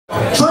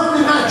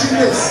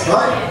this,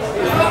 right?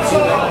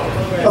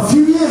 A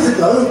few years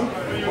ago,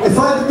 if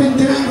I had been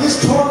doing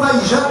this tour of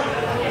Asia,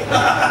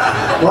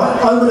 right,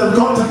 I would have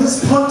got to this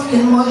point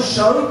in my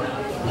show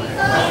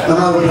and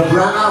I would have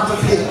ran out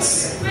of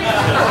hits.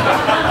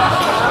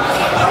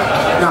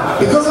 Now,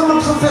 because I'm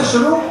a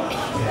professional,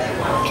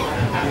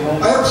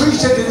 I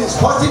appreciate it. It's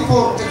quite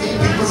important to keep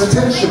people's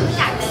attention.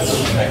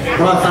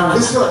 And I found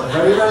this worked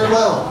very, very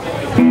well.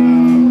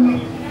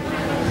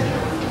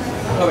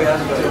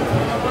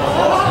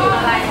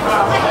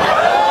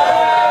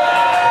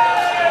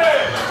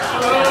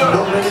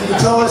 Not many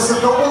guitarists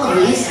have got one of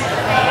these.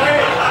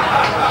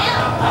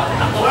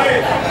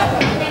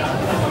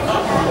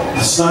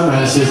 The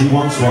snowman says he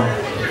wants one.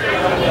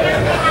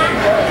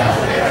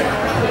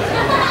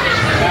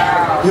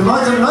 You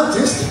might have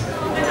noticed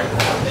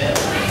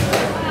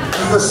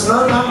that the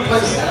snowman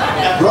plays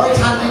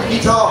right-handed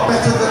guitar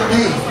better than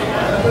me.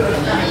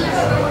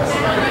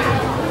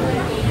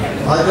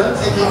 I don't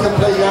think he can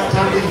play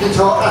left-handed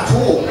guitar at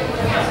all.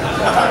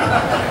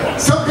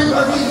 Some people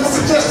have even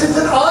suggested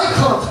that I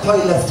can't play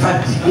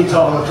left-handed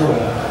guitar at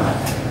all.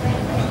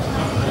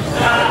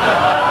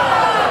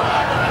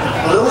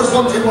 I always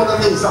wanted one of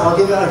these, I'll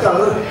give it a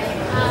go.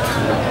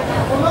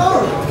 Oh no!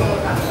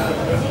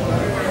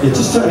 Yeah,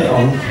 just turn it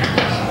on.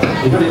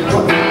 You got it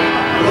plugged in.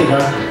 There you go.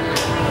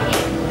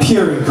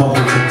 Pure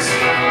incompetence.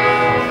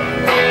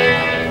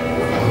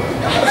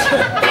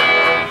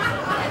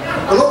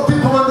 A lot of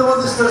people wonder what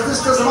this does.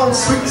 This does an old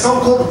sweet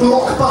song called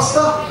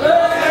Blockbuster.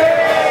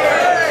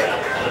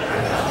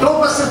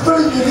 Blockbuster's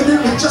brilliant. You can do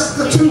it with just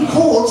the two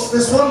chords,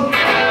 this one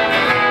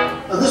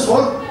and this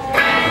one.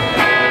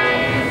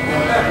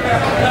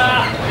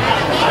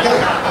 Okay.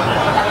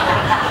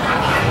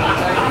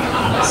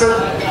 So,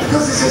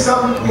 because this is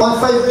my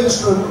favourite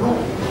instrument,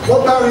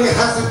 what Barry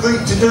has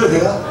agreed to do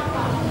here,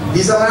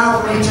 he's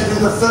allowed me to do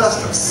the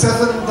first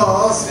 7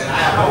 bars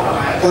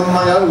on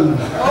my own.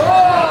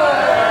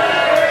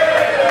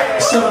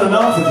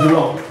 7.5 if you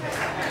want.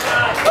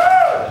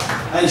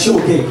 And it's your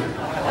gig.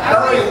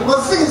 Barry, well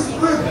the thing is,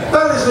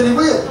 Barry's really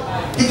weird.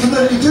 He can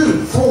only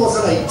do 4s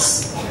and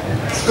 8s.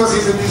 It's because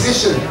he's a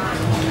musician.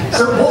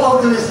 So what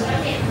I'll do is,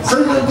 so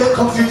you don't get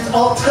confused,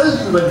 I'll tell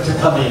you when to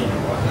come in.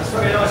 That's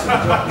very nice.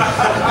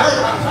 Okay,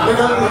 we're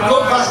going to go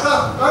faster,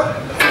 right?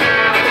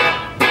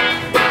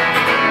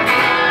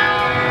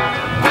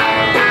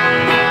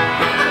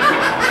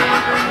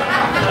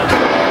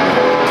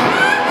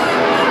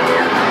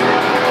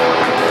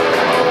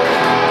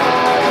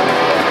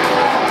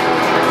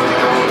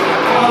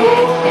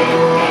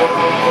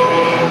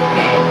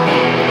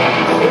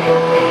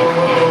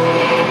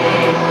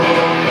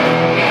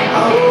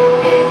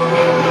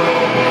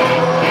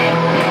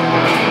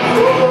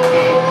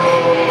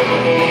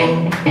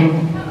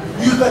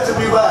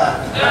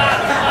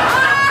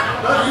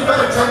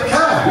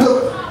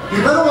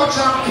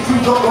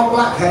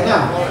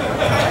 Now,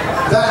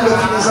 that look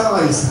in his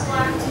eyes.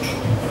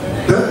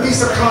 Don't be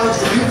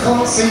surprised if you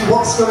can't see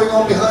what's going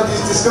on behind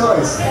his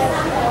disguise.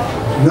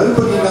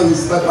 Nobody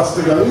knows where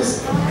Buster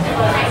goes.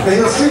 Now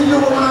he'll sing you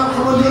all out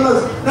from under your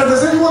nose. Now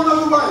does anyone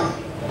know the way?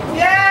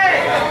 Yeah!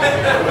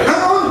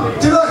 Hang on!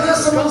 Did I hear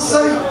someone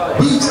say,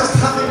 we just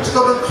haven't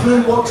got a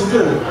clue what to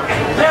do?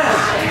 Yeah!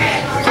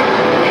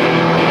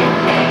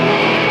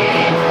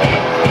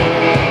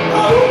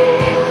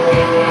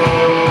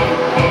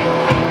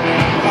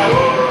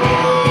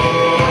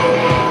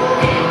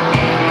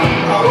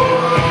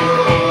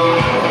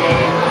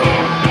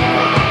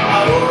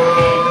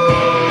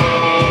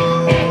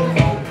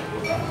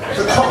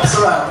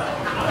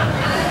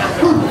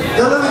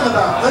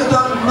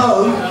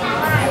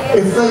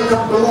 If they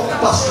can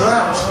Blockbuster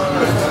out.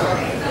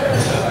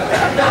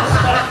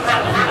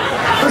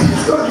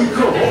 He's got to be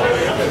cool.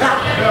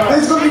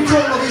 He's got to be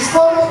cool. He's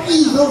far more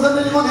evil than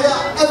anyone here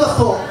ever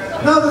thought.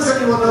 Now does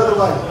anyone know the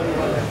way?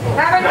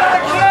 Haven't got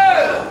a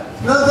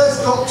clue! No, there's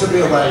got to be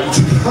a way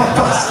to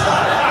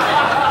Blockbuster.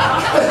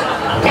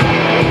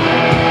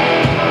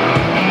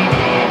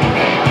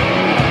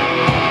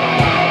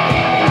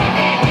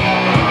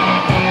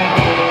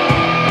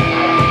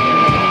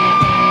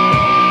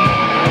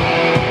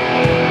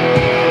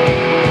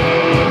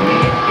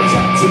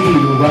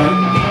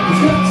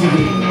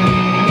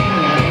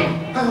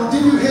 Hang on,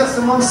 did you hear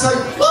someone say,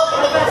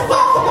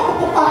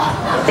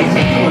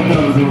 Everyone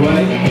knows the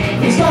way.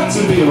 There's got to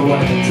be a way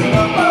to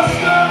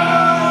Blockbuster.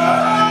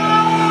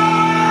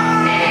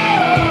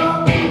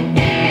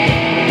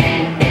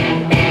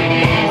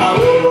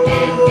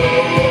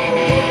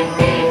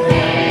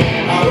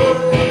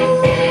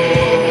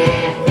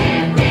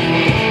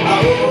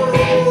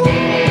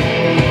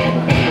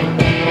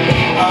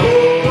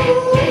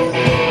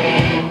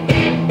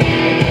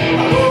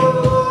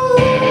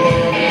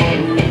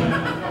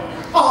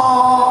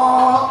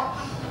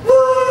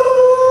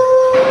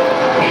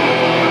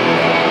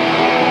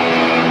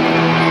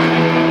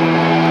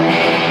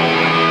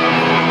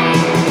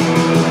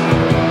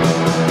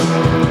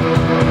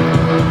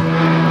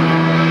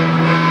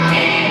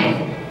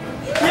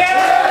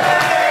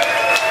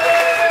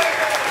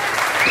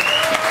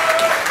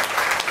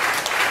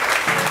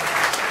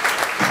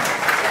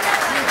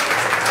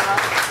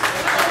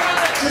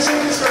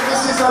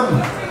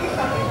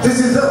 This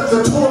is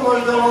the tour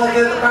logo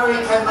idea that Barry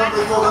came up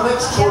with for the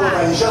next tour of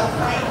Asia.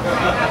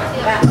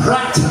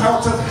 Pratt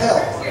out of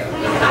hell.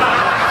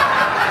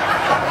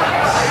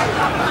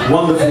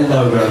 Wonderful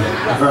logo,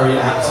 very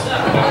apt.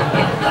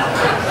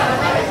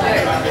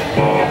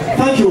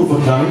 Thank you all for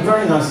coming,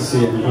 very nice to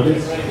see everybody.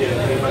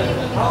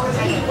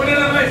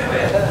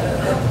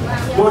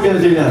 What are we going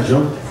to do now,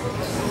 John?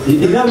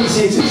 You know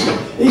he's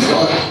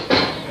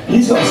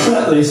got a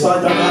set list, I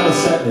don't have a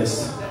set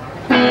list.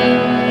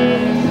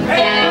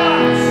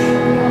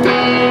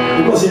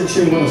 It was in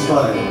tune when I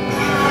started.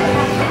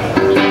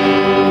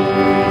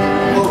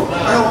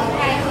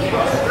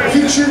 If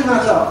you tune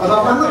that up, and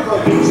I'm not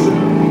going to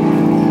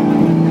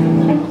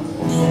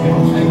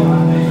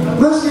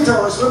most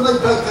guitarists, when they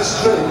break the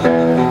string,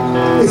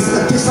 it's a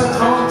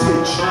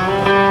disadvantage.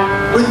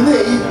 With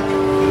me,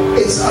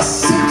 it's a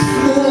sixth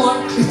more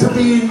likely to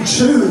be in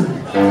tune.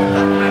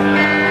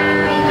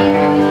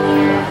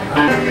 A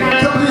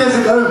couple of years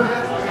ago,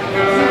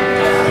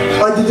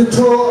 I did a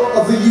tour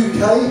of the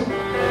UK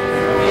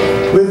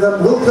with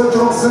Wilco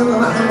Johnson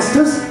and the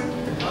Hamsters.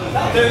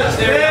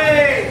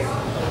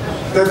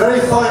 They're very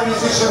fine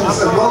musicians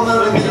and well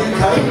known in the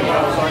UK.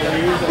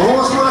 And what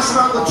was nice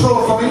about the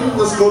tour for me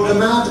was called the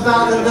Mad,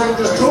 Bad and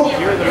Dangerous Tour.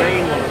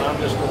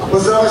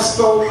 Was that I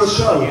stole the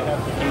show.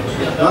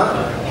 Right?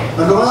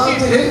 And the way I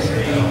did it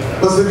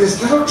was with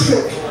this little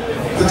trick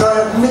that I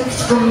had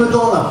nicked from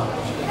Madonna.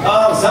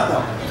 Oh, is that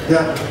one?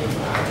 Yeah.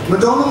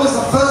 Madonna was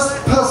the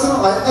first person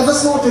I ever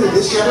saw do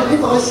this. She had a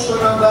device to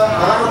run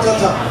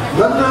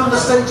around the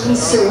stage and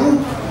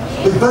sing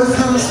with both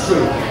hands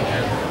free.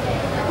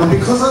 And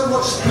because I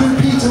watched Blue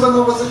Peter when I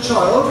was a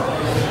child,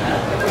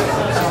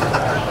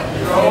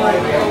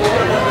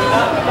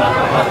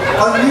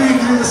 I knew you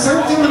could do the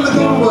same thing that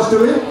Madonna was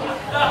doing,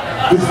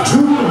 with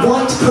two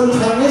white coat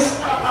hangers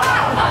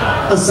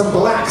and some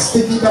black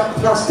sticky back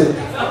plastic.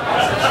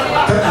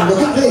 And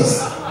look at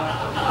this.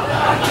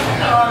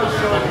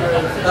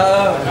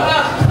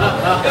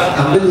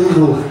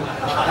 Unbelievable.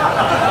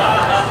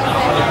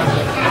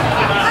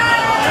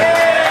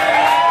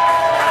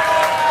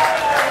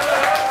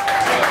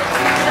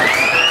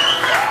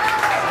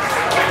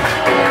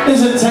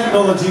 Isn't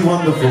technology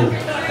wonderful?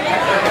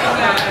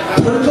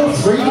 Total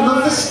freedom of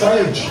the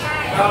stage.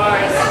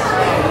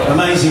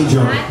 Amazing,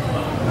 John.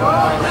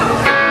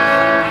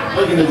 What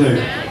are you going to do?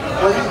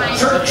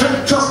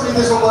 Trust me,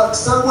 this will work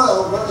so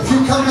well, but if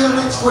you come here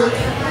next week,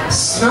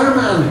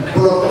 Snowman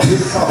will have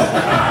his song.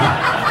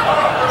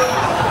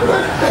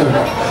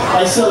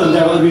 I sell them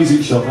down at the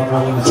music shop. I'm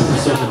running the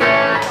session.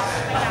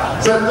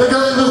 So they're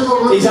going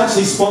to He's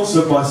actually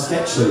sponsored by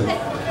Sketchley.